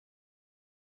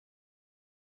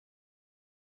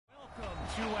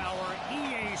to our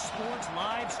EA Sports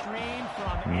live stream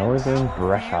from Northern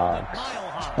Brush Hogs.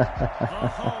 the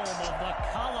home of the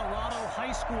Colorado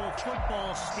High School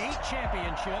Football State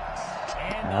Championship.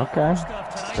 And okay.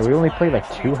 So we only played like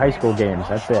 2 high school games.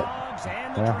 That's it.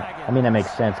 Yeah. I mean, that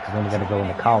makes sense because then you're going to go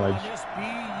into college.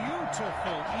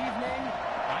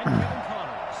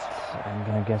 I'm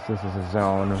going to guess this is a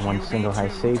zone. 1 single high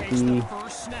safety.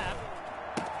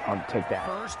 I'll take that.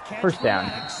 First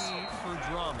down.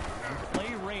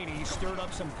 Clay Rainey stirred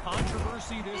up some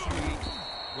controversy this week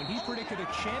when he predicted a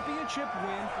championship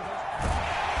win for this.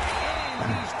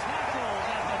 And he's tackled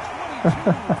at the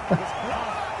 22. A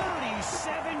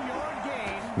 37-yard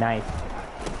gain. Nice.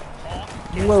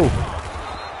 Whoa.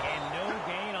 And no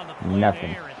gain on the play.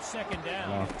 Nothing. There at second down.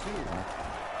 No.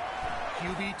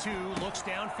 QB2 looks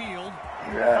downfield.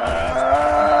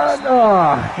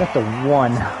 Oh, that's a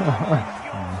 1.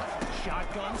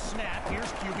 Shotgun snap.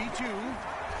 Here's QB2.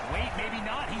 Wait, maybe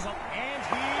not. He's up and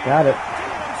he got it.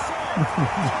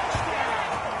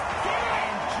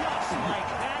 and just like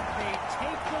that, they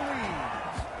take the lead.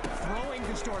 Throwing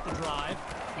to start the drive.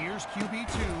 Here's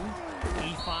QB2.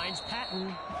 He finds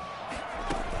Patton.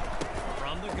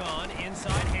 From the gun,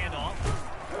 inside handoff.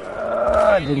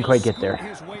 Didn't quite get there.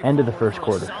 End of the first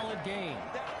quarter.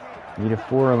 Needed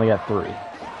 4, only got 3.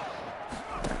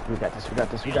 We got this, we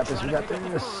got this, we got this, we got this.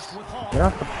 Get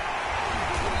off the...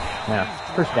 Yeah,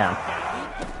 first down.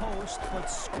 But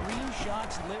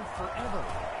screenshots live forever.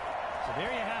 So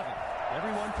there you have it.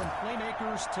 Everyone from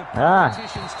playmakers to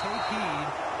politicians take heed.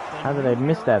 How did I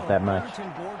miss that much?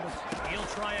 He'll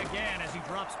try again as he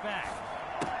drops back.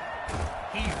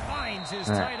 He finds his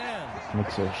tight end.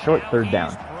 Makes a short third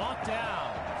down. Brought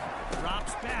down.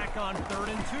 Drops back on 3rd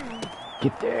and 2.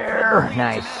 Get there.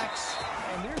 Nice.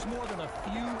 And there's more than a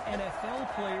few NFL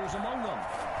players among them.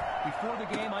 Before the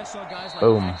game, I saw guys like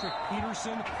Boom. Patrick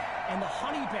Peterson and the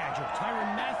Honey Badger,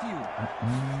 Tyrann Mathieu.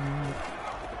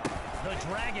 The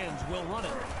Dragons will run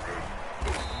it.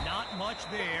 Not much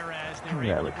there as they're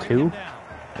able to bring it down.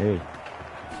 Hey.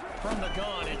 From the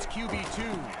gun, it's QB2.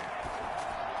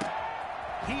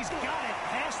 He's got it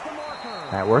past the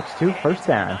marker. That works too. First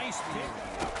down. Nice pick.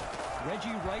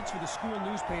 Reggie writes for the school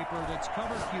newspaper that's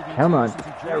covered QB2. Come on.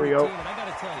 There we go. And I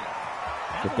gotta tell you,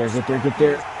 get there, get there, get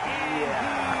there.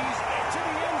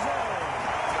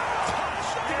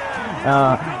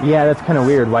 Yeah, that's kind of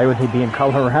weird. Why would he be in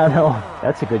Colorado?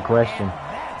 That's a good question.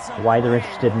 Why they're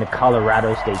interested in the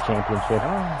Colorado State Championship.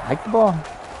 Oh, hike the ball.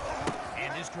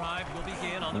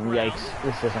 Yikes,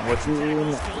 this isn't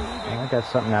working. I got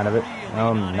something out of it.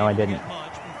 No, I didn't.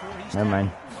 Never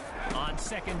mind.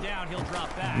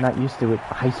 I'm not used to it.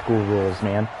 High school rules,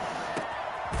 man.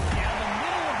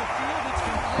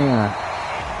 Yeah.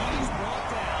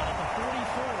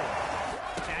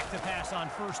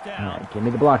 Alright, give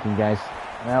me the blocking, guys.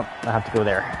 Well, I'll have to go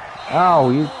there.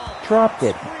 Oh, you dropped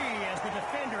it.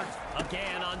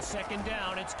 Again on 2nd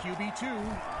down, it's QB2.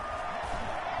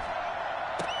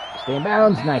 Stay in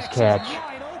bounds. Nice catch.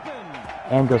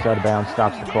 And goes out of bounds.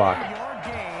 Stops the clock.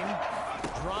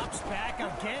 Drops back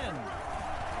again.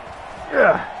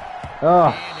 Yeah.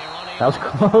 Oh, that was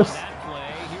close.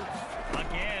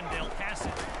 Again, they'll pass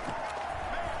it.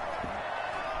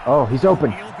 Oh, he's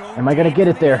open. Am I going to get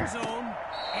it there?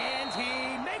 And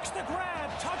he makes the grab.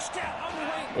 Touchdown.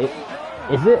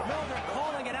 Is it?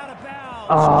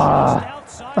 Oh.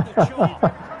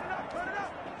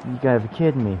 You gotta be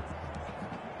kidding me.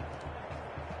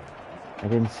 I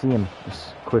didn't see him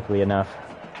just quickly enough.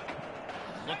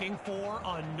 Looking for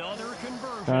another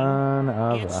conversion. Son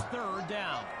of it's a... 3rd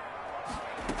down.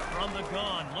 From the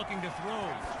gun, looking to throw.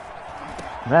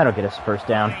 That'll get us first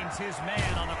down. Finds his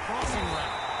man on the crossing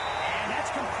route. And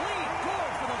that's complete.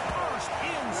 Good for the first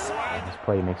inside. This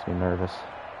play makes me nervous.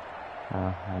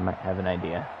 I might have an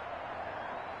idea.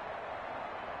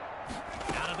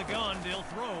 Out of the gun, they'll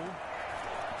throw.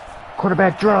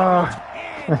 Quarterback draw.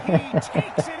 And he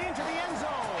takes it into the end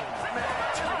zone.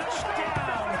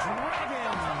 Touchdown,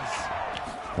 Dragons.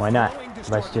 Why not?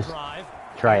 Let's just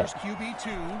try it.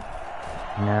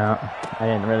 No, I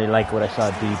didn't really like what I saw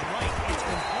deep.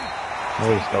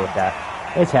 We'll just go with that.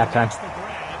 It's halftime.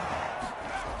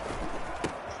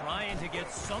 Trying to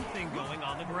get something going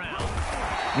on the ground.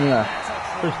 Yeah,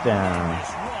 first down.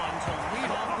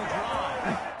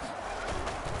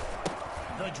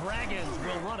 The Dragons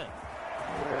will run it.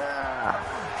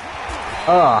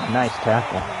 Oh, nice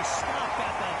tackle.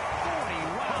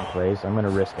 Plays. I'm going to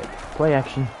risk it. Play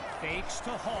action. Fakes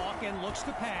to Hawk and looks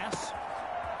to pass.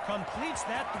 Completes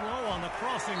that throw on the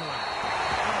crossing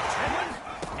route.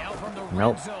 Now from the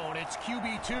red zone, it's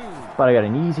QB2. But I got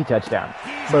an easy touchdown.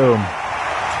 Boom.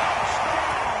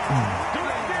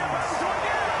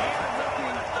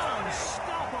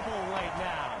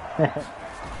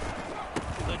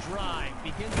 The drive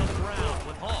begins on the ground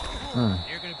with Hawk.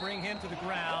 They're going to bring him to the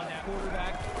ground. That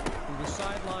quarterback who was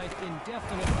sidelined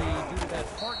indefinitely due to that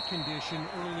heart condition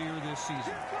earlier this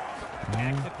season.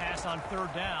 Back to pass on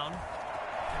third down.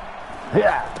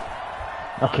 Yeah.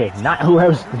 Okay, not who I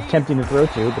was attempting to throw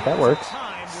to, but that works.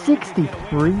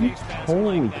 63?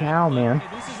 Holy cow, man.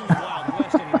 This isn't the Wild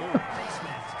West anymore.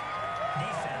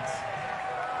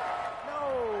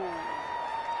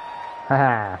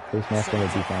 Haha, face mask on the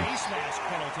defense. Face mask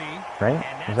penalty.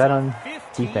 Right? Was that on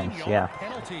defense? Yeah.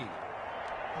 Penalty.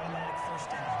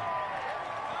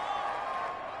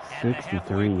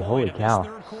 63. Holy cow.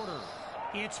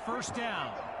 It's first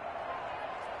down.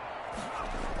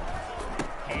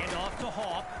 Hand off to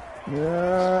Hawk.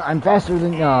 I'm faster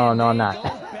than... No, I'm not.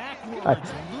 I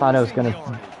thought I was going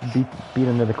to beat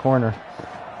him to the corner.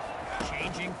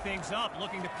 Changing things up,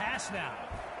 looking to pass now.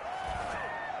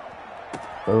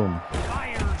 Boom.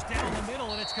 Fires down the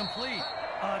middle, and it's complete.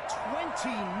 A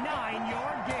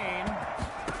 29-yard gain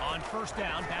on first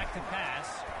down, back to pass.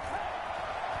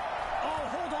 Oh,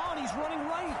 hold on, he's running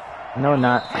right. No,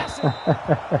 not.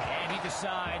 And he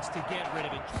decides to get rid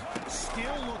of it.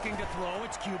 Still looking to throw,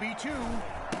 it's QB2.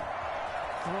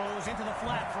 Throws into the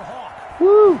flat for Hawk.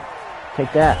 Woo!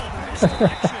 Take that.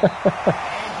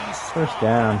 First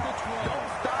down.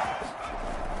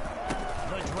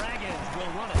 The Dragons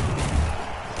will run it.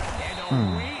 And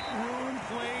a weight room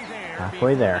play there.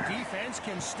 Halfway there. The defense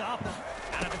can stop him.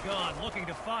 Out of the gun, looking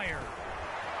to fire.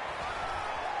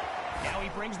 Now he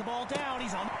brings the ball down.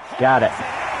 He's on. Got it.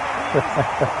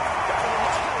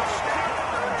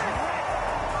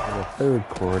 For the third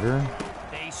quarter.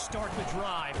 They start the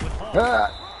drive with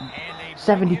Hawk.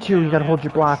 72. You gotta hold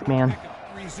your block, man.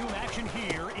 Resume action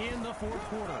here in the fourth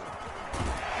quarter.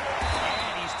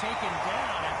 And he's taken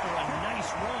down after a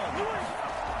nice run.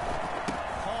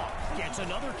 Hawk gets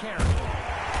another carry.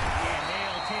 And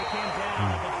they'll take him down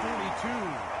at the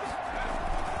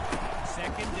 42.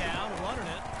 Second down, running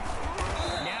it.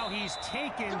 Now he's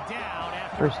taken down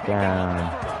after First down.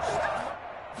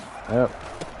 Oh.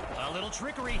 A little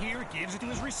trickery here, gives it to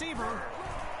his receiver.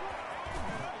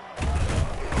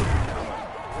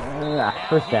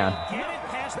 First down. Get it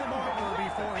past the marker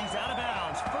before he's out of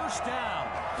bounds. First down.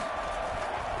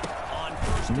 On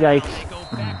first down, Yikes. they go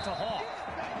back to Hawk.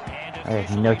 And I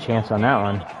have no chance on that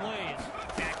one.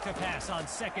 Back to pass on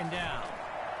second down.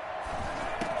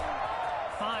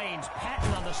 Finds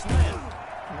Patton on the slant.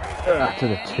 To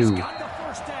the 2.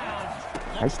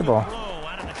 Hikes the ball.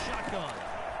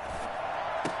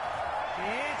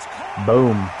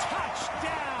 Boom.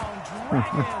 Touchdown,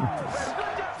 Dragons.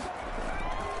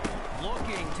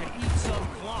 Looking to eat some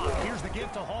clock. Here's the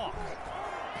give to Hawk.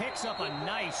 Picks up a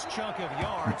nice chunk of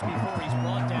yards before he's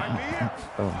brought down.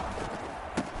 Boom.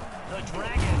 The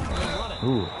Dragons will run it.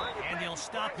 Ooh. And they'll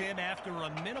stop him after a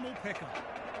minimal pickup.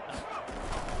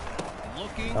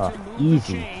 Looking Oh, to move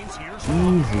easy. the chains. Here's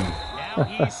Easy. Now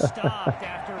he's stopped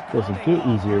after Doesn't coming get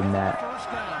easier than that. first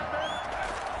down.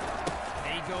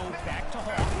 They go back to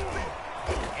Hawk.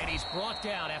 And he's brought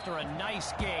down after a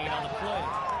nice gain on the play.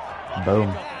 Boom.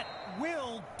 That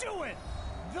will do it.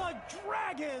 The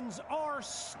Dragons are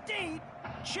state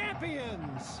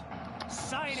champions.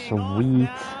 Signing off Sweet.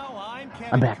 now, I'm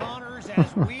Kevin back. Connors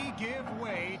as we give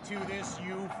way to this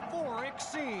euphoric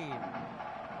scene.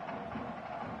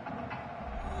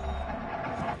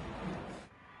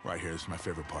 Right here, this is my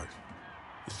favorite part.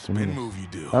 The spin move you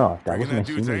do. Oh, that Breaking was my that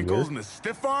dude's senior ankles year. and the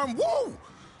stiff arm. Woo!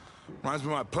 Reminds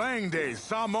me of my playing days,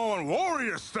 Samoan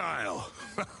warrior style.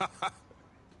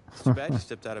 It's too bad you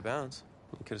stepped out of bounds.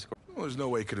 You could have scored. Well, there's no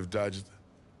way he could have dodged.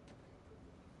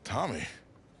 Tommy,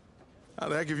 how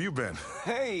the heck have you been?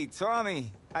 Hey,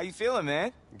 Tommy. How you feeling,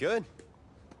 man? Good.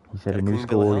 He said Got a a new clean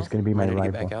bill of school, he's health. going to be my Ready to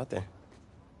get rival. back out there.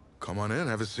 Come on in,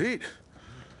 have a seat.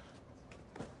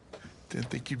 Didn't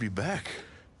think you'd be back.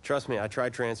 Trust me, I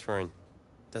tried transferring.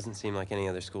 Doesn't seem like any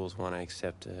other schools want to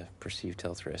accept a perceived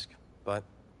health risk. But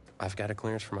I've got a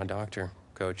clearance from my doctor,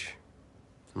 Coach.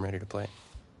 I'm ready to play.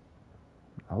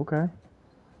 Okay.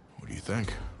 What do you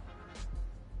think?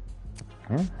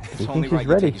 Yeah, he It's only thinks right he's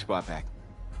you ready. take your spot back.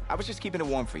 I was just keeping it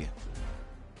warm for you.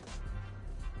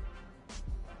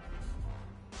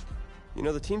 You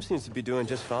know, the team seems to be doing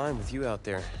just fine with you out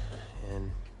there.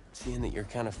 And seeing that you're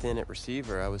kind of thin at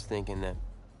receiver, I was thinking that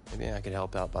maybe I could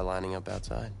help out by lining up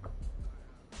outside.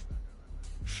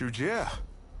 Shoot, yeah.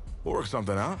 We'll work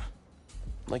something out.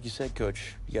 Like you said,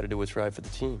 Coach, you got to do what's right for the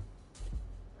team.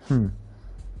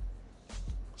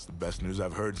 It's the best news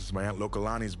I've heard since my Aunt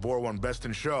Lokalani's bore one best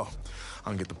in show. I'm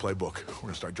gonna get the playbook. We're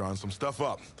gonna start drawing some stuff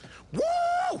up.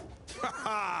 Woo!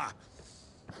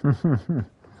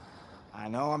 I I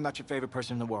know I'm not your favorite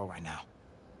person in the world right now.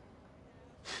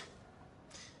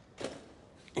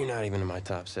 You're not even in my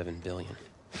top 7 billion.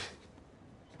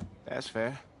 That's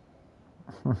fair.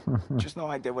 Just know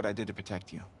I did what I did to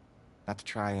protect you. Not to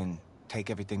try and take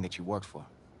everything that you worked for.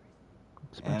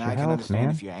 And I can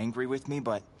understand if you're angry with me,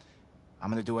 but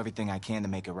I'm gonna do everything I can to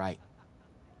make it right.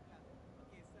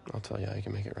 I'll tell you how you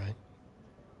can make it right.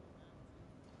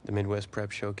 The Midwest Prep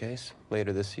Showcase,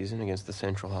 later this season against the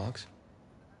Central Hawks.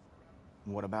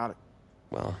 What about it?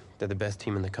 Well, they're the best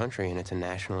team in the country, and it's a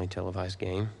nationally televised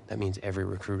game. That means every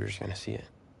recruiter's gonna see it.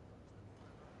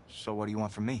 So what do you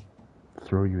want from me?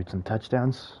 Throw you some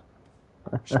touchdowns.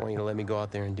 Just want you to let me go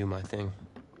out there and do my thing.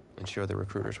 And show the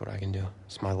recruiters what I can do.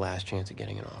 It's my last chance at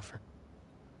getting an offer.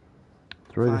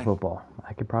 Throw the Fine. football.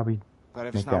 I could probably But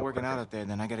if make it's that not working work. out there,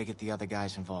 then I gotta get the other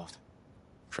guys involved.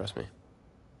 Trust me.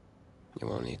 You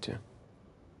won't need to.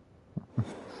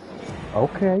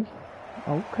 Okay.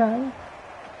 Okay.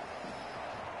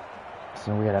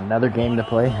 So we got another game to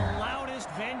play. One of the loudest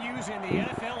venues in the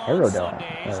NFL on Aerodome,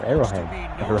 Sundays or looks to Arrowhead. be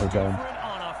no Aerodome. different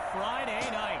on a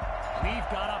Friday night. We've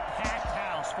got a packed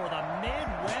house for the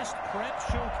Midwest Prep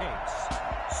Showcase.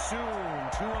 Soon,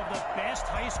 two of the best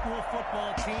high school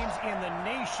football teams in the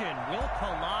nation will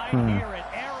collide here at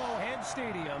Arrowhead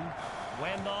Stadium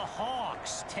when the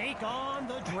Hawks take on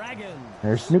the Dragons.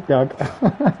 There's Snoop Dogg.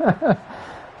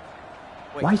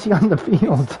 Wait, Why is he on the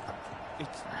field?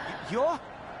 it's you're?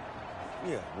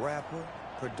 Yeah, rapper,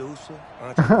 producer,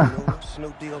 entrepreneur,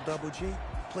 Snoop D-O-double-G.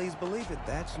 Please believe it,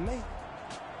 that's me.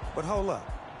 But hold up.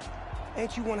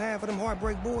 Ain't you one half of them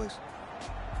Heartbreak Boys?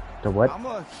 The what? I'm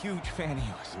a huge fan of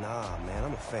yours. Nah, man,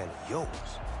 I'm a fan of yours.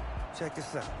 Check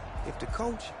this out. If the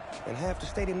coach and half the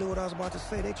stadium knew what I was about to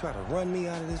say, they try to run me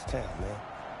out of this town, man.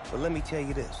 But let me tell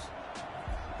you this.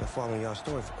 Been following y'all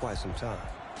story for quite some time.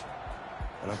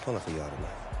 And I'm pulling for y'all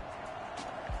tonight.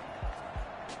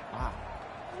 Wow.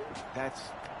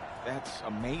 That's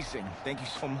amazing. Thank you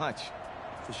so much.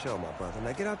 For sure, my brother.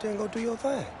 Now get out there and go do your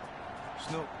thing.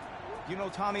 Snoop, you know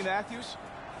Tommy Matthews?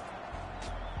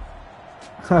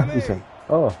 He said,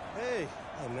 oh. Hey.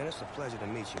 Hey, man, it's a pleasure to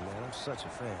meet you, man. I'm such a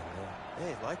fan, man.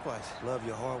 Hey, likewise. Love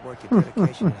your hard work, your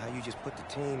dedication, and how you just put the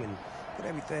team and put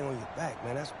everything on your back,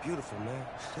 man. That's beautiful, man.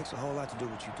 It takes a whole lot to do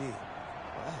what you did.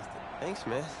 Wow, thanks,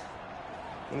 man.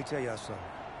 Let me tell y'all something.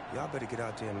 Y'all better get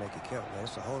out there and make it count, man.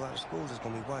 It's a whole lot of schools that's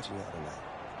gonna be watching y'all tonight.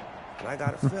 And I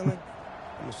got a feeling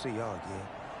I'm gonna see y'all again.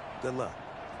 Good luck.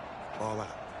 All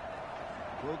out.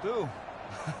 Will do.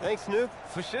 Thanks, Snoop.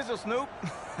 For shizzle, Snoop.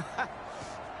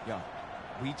 Yo,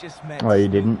 we just met. Oh, you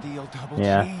didn't? D-O-double-G.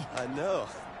 Yeah. I know.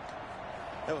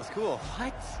 That was cool.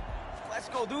 What? Let's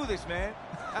go do this, man.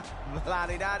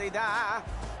 La-di-da-di-da.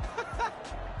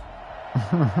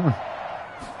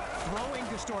 Throwing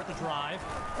to start the drive.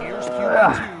 Here's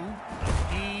QB2.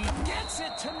 He gets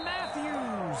it to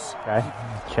Matthews. Okay.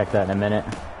 Check that in a minute.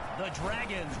 The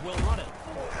Dragons will run it.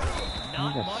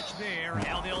 Not much there.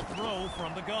 Now they'll throw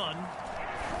from the gun.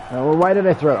 Oh, well, why did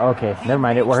I throw? Okay, never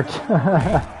mind. It worked.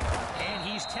 And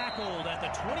he's tackled at the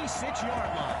 26-yard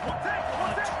line.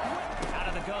 Out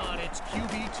of the gun, it's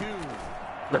QB2.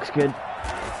 Looks good.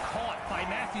 Caught by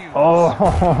Matthews.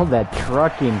 Oh, that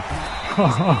trucking.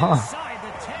 Inside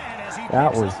the 10 as he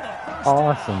That picks was up the first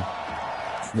awesome.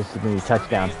 down. This is going to be a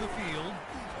touchdown. Surveys the field.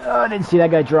 Oh, I didn't see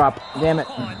that guy drop. Damn it.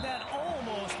 Oh, and that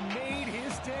almost made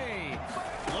his day.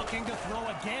 Looking to throw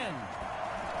again.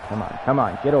 Come on, come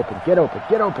on. Get open, get open,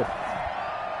 get open.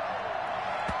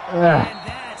 Ugh. And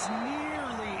that's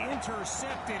nearly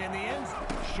intercepted in the end zone.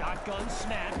 Shotgun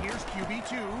snap. Here's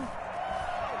QB2.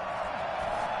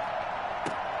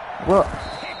 Well,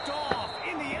 Picked off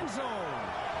in the end zone.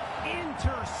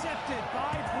 Intercepted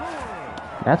by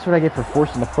Brewer. that's what I get for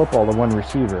forcing the football to one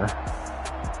receiver.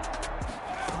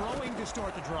 Throwing to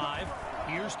start the drive.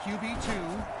 Here's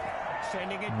QB2.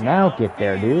 Sending it Now down get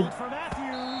there, field dude. for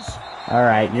Matthews. All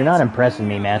right, you're not impressing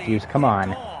me, Matthews. Come on.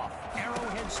 Picked off.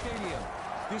 Arrowhead Stadium.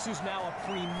 This is now a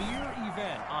premier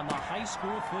event on the high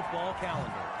school football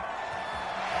calendar.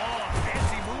 Oh,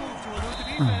 fancy move to elude the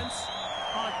defense.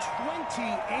 A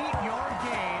 28-yard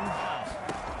gain.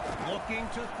 Looking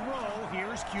to throw.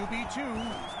 Here's QB2.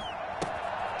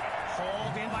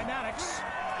 Hauled in by Maddox.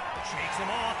 Shakes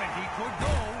him off, and he could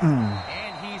go.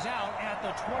 And he's out at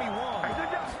the 21.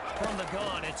 From the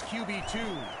gun, it's QB2.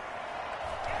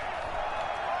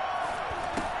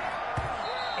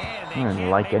 I didn't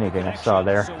like anything I saw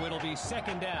there. So it'll be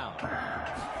second down.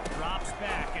 Drops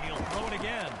back, and he'll throw it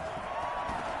again.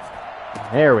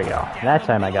 There we go. That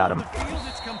time I got him. The field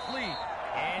is complete,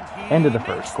 and he End of the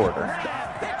makes first quarter.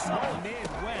 Picks up the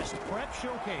Midwest Prep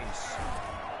Showcase.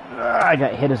 I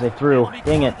got hit as I threw.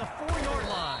 Dang it. The 4-yard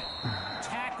line.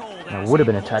 Tackled It would have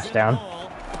been a touchdown.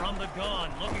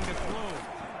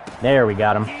 There, we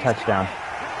got him. Touchdown.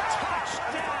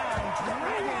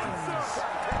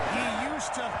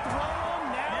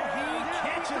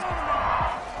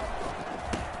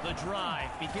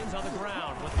 Begins on the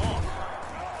ground with Hawk.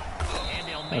 And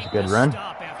they'll make That's a good the run.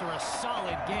 Stop after a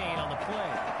solid gain on the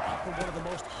play. For one of the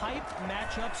most hyped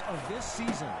matchups of this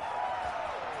season.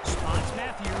 Spots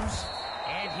Matthews,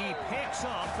 and he picks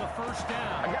up the first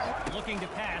down. Looking to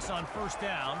pass on first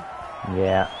down.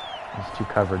 Yeah, he's too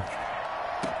covered.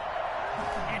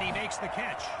 And he makes the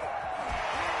catch.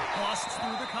 Busts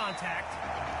through the contact.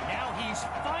 Now he's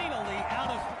finally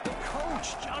out of the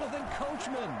coach, Jonathan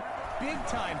Coachman.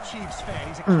 Big-time Chiefs fan.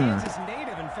 He's a Kansas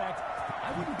native. In fact,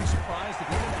 I wouldn't be surprised if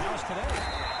he was in the house today.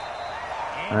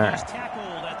 And he's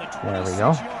tackled at the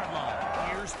 26-yard line.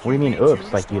 Here's what do you mean,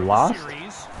 oops? Like you lost?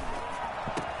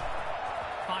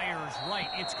 Fires right.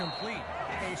 It's complete.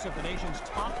 Face of the nation's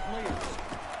top players.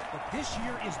 But this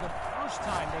year is the first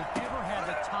time they've ever had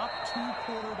the top two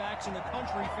quarterbacks in the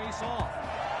country face off.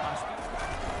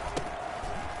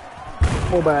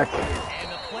 Fullback.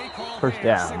 First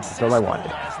down. That's all I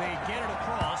wanted. As they get it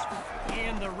across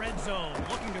in the red zone,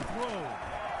 looking to throw.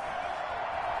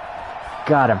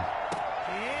 Got him.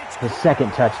 His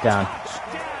second touchdown.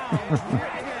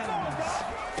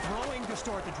 Throwing to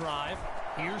start the drive.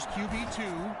 Here's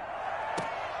QB2.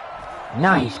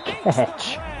 Nice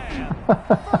catch.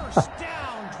 First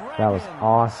down, That was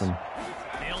awesome.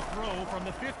 They'll throw from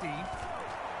the 50.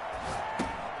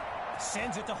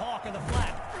 Sends it to Hawk in the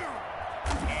flat.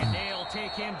 And they'll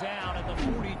take him down at the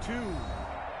 42.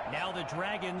 Now the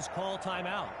Dragons call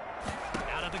timeout.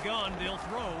 Out of the gun, they'll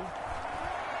throw.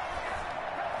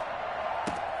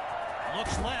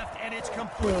 Looks left, and it's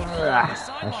complete.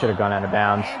 I should have gone out of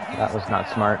bounds. That was not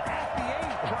smart.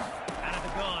 Out of the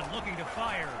gun, looking to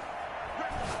fire.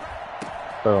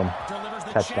 Boom.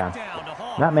 Touchdown.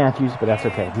 Not Matthews, but that's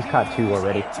okay. He's caught two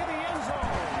already. After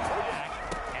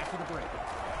the break,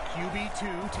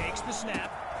 QB2 takes the snap.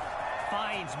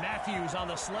 Finds Matthews on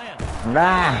the slant.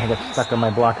 I got stuck on my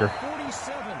blocker.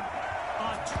 47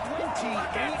 on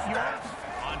 28 yards.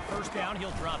 On first down,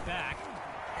 he'll drop back.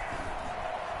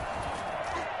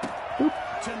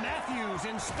 To Matthews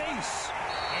in space.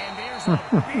 And there's a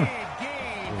big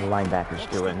gain. The linebackers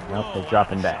doing. Nope, they're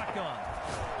dropping back.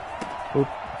 Oop.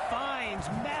 Finds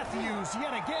Matthews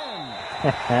yet again.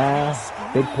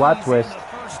 Big plot twist.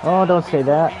 Oh, don't say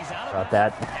that. About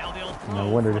that. I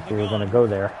wondered if they were going to go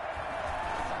there.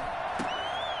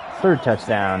 Third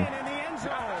touchdown.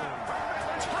 Touchdown,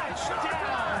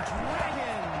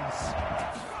 Dragons.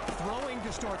 Throwing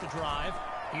to start the drive.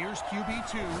 Here's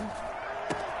QB2.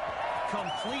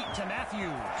 Complete to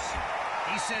Matthews.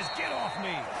 He says, "Get off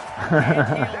me."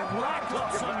 And he'll rack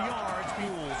up some yards,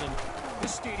 Mules, and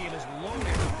this stadium is loaded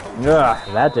with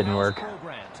coaches. That didn't work.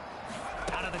 Programs.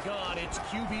 Out of the gun, it's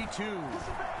QB2.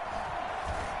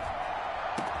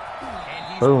 And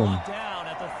he's brought down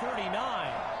at the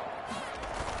 39.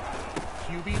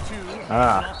 QB2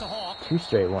 off the Hawk. Two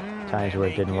straight times where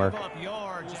it didn't work. Up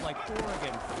yards like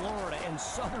Oregon, Florida, and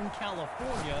Southern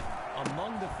California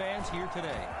among the fans here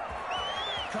today.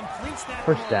 Completes that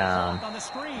first down on the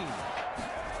screen.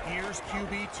 Here's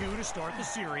QB2 to start the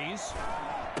series.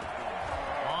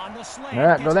 On the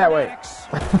slant. Go that way.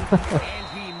 And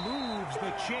he moves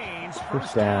the chains.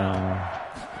 First down.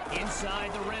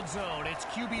 Inside the red zone, it's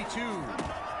QB2.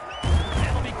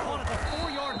 That'll be caught at the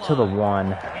 4-yard line. To the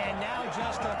 1. And now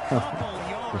just a couple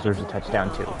yards. Deserves a touchdown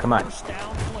too. Come on. First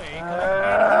down play.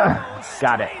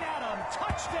 Got it.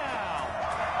 Touchdown.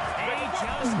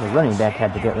 The running back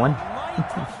had to get one.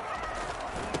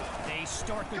 They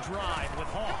start the drive with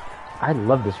Hawk. I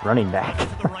love this running back. To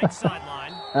the right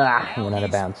sideline. He went out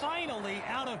of bounds. Finally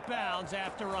out of bounds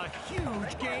after a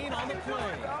huge gain on the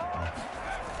play.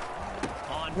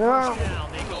 On first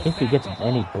down, they go If he gets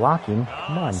any blocking,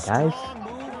 come on, guys. Strong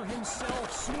mover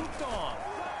himself, Snoop Dogg,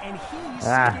 and he's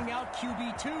seeking out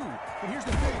QB2. But here's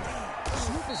the thing: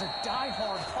 Snoop is a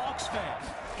diehard Hawks fan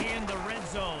in the red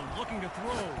zone, looking to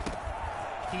throw.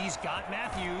 He's got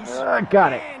Matthews.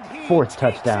 Got it. Fourth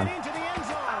touchdown. Into the end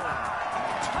zone.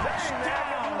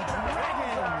 Touchdown,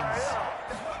 Dragons.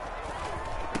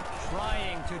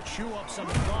 Trying to chew up some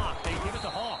clock. They give it to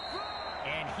Hawk.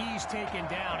 And he's taken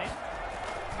down.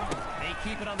 They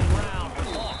keep it on the ground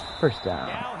with Hawk. First down.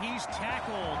 Now he's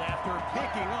tackled after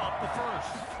picking up the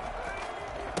first.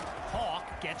 Hawk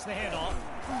gets the handoff.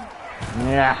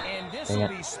 Yeah. And this will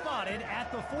be spotted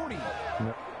at the 40.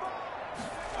 Yep.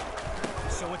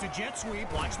 So it's a jet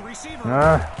sweep. Watch the receiver.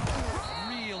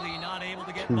 Really not able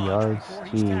to get 2 much yards. before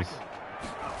he's Jeez.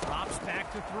 tackled. Drops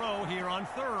back to throw here on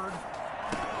third.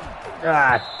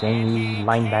 Ah, dang you,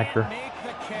 linebacker.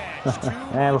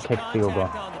 We'll kick the field goal.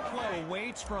 On the play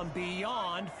waits from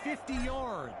beyond 50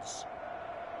 yards.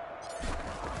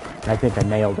 I think I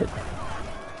nailed it.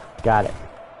 Got it.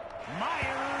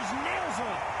 Myers nails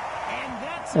it. And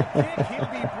that's a kick he'll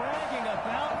be bragging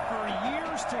about for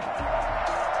years to come.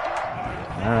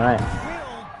 All right.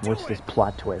 What's this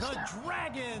plot twist?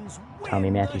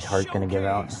 Tommy Matthews' heart going to give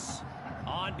out.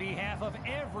 On behalf of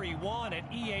everyone at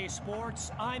EA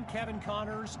Sports, I'm Kevin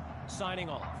Connors, signing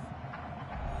off.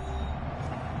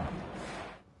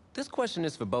 This question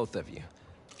is for both of you.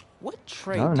 What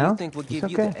trait do you think will give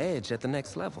you the edge at the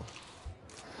next level?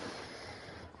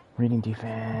 Reading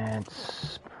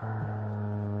defense.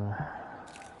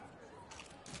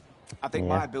 I think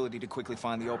my ability to quickly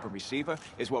find the open receiver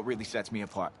is what really sets me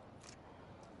apart.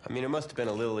 I mean, it must have been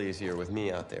a little easier with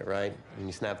me out there, right? When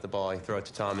you snap the ball, you throw it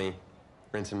to Tommy,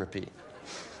 rinse and repeat.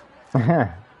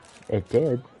 It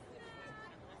did.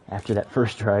 After that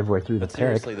first drive where I threw the pick.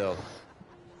 Seriously, though,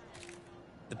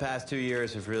 the past 2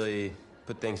 years have really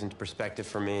put things into perspective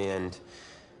for me, and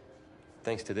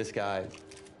thanks to this guy,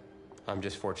 I'm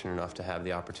just fortunate enough to have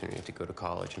the opportunity to go to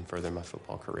college and further my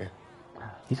football career.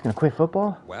 He's going to quit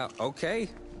football? Well, okay,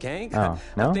 gang. Oh,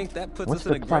 no? I think that puts What's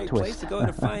us in a great twist? place to go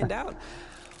and find out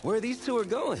where these two are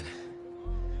going.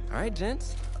 All right,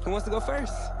 gents, who wants to go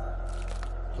first?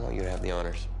 I want you to have the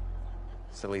honors.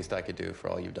 It's the least I could do for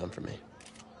all you've done for me.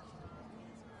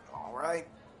 All right.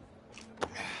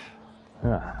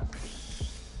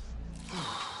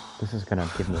 This is going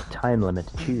to give me a time limit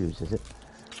to choose, is it?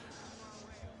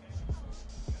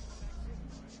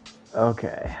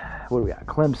 Okay. What do we got?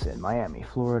 Clemson, Miami,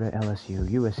 Florida, LSU,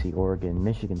 USC, Oregon,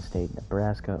 Michigan State,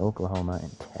 Nebraska, Oklahoma,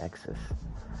 and Texas.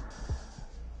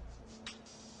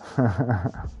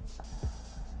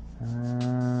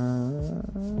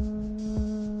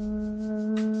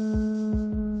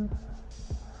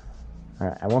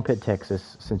 Alright, I won't pick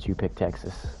Texas since you picked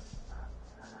Texas.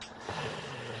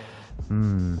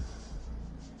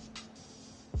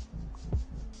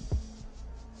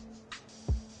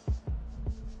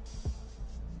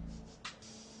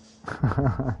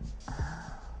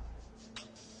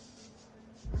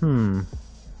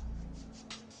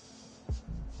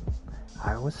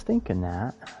 I was thinking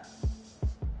that.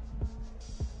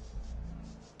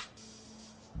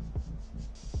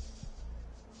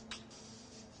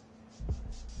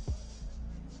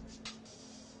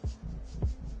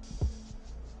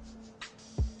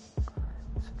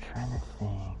 So I'm trying to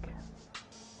think.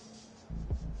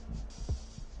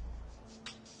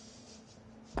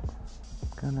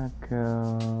 Gonna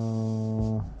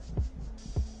go.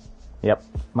 Yep,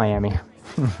 Miami.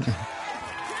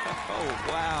 Oh,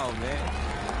 wow, man.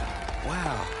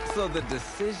 Wow. So the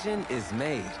decision is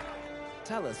made.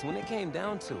 Tell us, when it came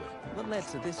down to it, what led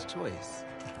to this choice?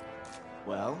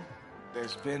 Well,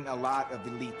 there's been a lot of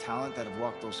elite talent that have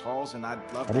walked those halls, and I'd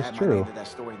love That to is add true. my name to that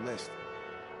storied list.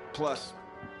 Plus,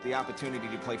 the opportunity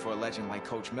to play for a legend like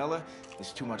Coach Miller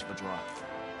is too much of a draw.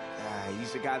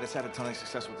 He's a guy that's had a ton of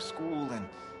success with the school, and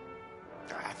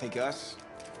I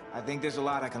think there's a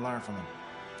lot I can learn from him.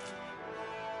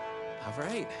 All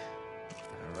right.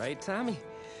 All right, Tommy.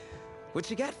 What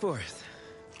you got for us?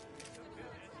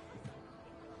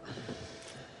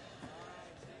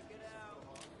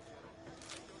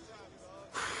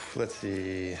 Let's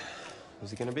see.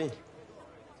 Who's it gonna be?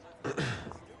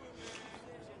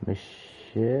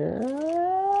 Michelle.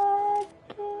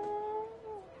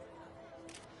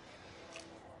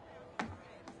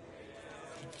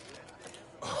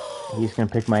 He's going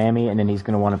to pick Miami, and then he's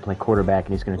going to want to play quarterback,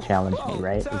 and he's going to challenge me,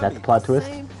 right? Is that the plot twist?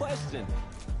 Same question.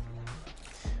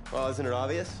 Well, isn't it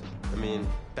obvious? I mean,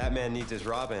 Batman needs his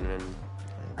Robin, and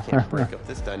I can't break up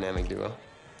this dynamic duo.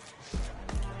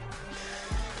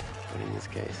 But in this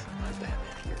case, I'm Batman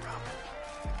and you're Robin.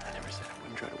 I never said I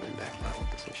wouldn't try to win back my old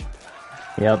position.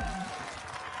 Yep.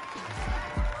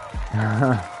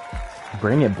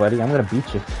 Bring it, buddy. I'm going to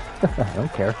beat you. I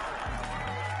don't care.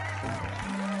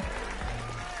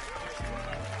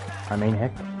 I mean,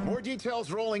 heck. More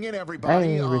details rolling in,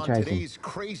 everybody. Hey, on Rich Eisen. today's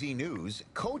crazy news,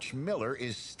 Coach Miller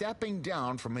is stepping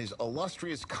down from his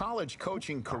illustrious college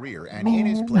coaching career, and in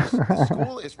his place, the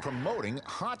school is promoting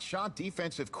hotshot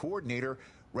defensive coordinator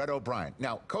Red O'Brien.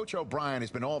 Now, Coach O'Brien has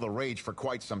been all the rage for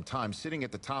quite some time, sitting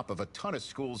at the top of a ton of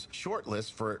schools'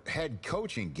 shortlist for head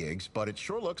coaching gigs, but it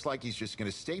sure looks like he's just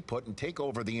going to stay put and take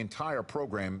over the entire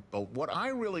program. But what I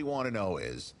really want to know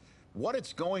is what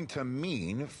it's going to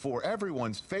mean for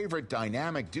everyone's favorite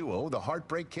dynamic duo, the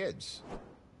Heartbreak Kids.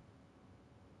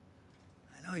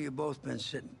 I know you've both been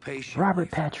sitting patiently. Robert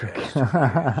for the Patrick. past 2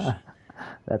 years.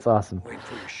 That's awesome. Wait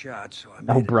for your shot, so I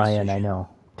made Oh, a Brian, I decision. know.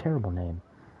 Terrible name.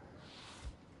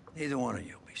 Neither one of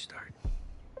you will be starting.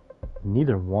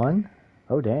 Neither one?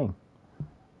 Oh, dang.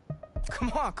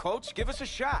 Come on, Coach. Give us a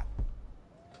shot.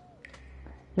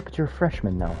 Yeah, but you're a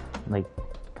freshman, though. Like,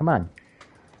 come on.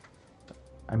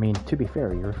 I mean, to be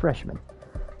fair, you're a freshman.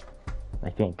 I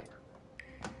think.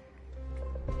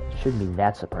 Shouldn't be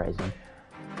that surprising.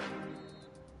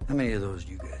 How many of those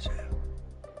do you guys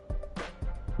have?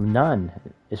 None.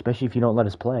 Especially if you don't let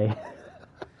us play.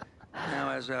 Now,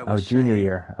 as I was junior saying,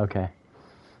 year. Okay.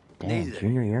 Damn, neither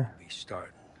junior of you year. will be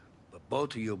starting, but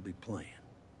both of you will be playing.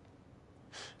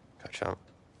 Coach,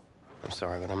 I'm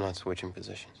sorry, but I'm not switching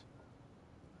positions.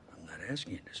 I'm not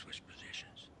asking you to switch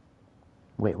positions.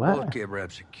 Wait, what? Both get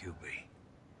reps at QB.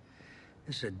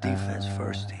 It's a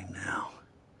defense-first team now.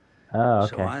 Oh,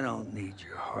 okay. So I don't need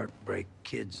your heartbreak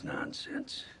kids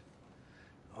nonsense.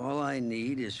 All I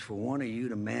need is for one of you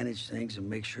to manage things and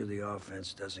make sure the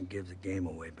offense doesn't give the game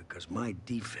away, because my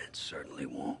defense certainly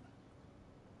won't.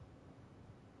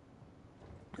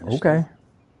 Okay.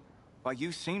 But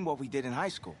you've seen what we did in high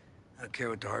school. I don't care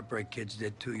what the heartbreak kids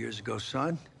did 2 years ago,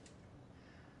 son.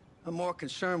 I'm more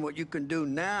concerned what you can do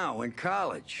now in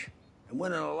college and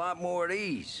winning a lot more at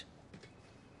ease.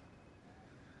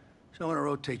 So I'm gonna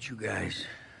rotate you guys.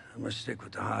 I'm gonna stick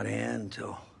with the hot hand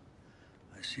until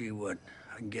I see what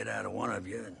I can get out of one of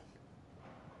you. And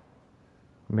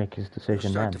Make his we'll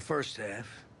decision start then. the first half.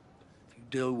 If you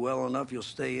do well enough, you'll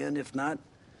stay in. If not,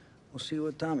 we'll see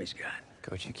what Tommy's got.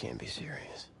 Coach, you can't be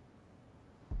serious.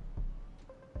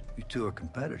 You two are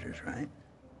competitors, right?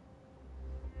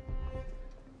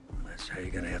 Well, that's how you're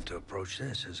gonna have to approach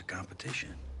this, as a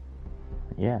competition.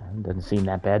 Yeah, it doesn't seem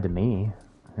that bad to me.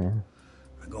 Yeah.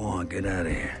 Now go on, get out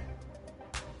of here.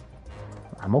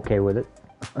 I'm okay with it.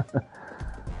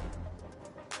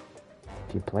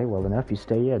 If you play well enough, you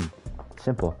stay in.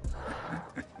 Simple.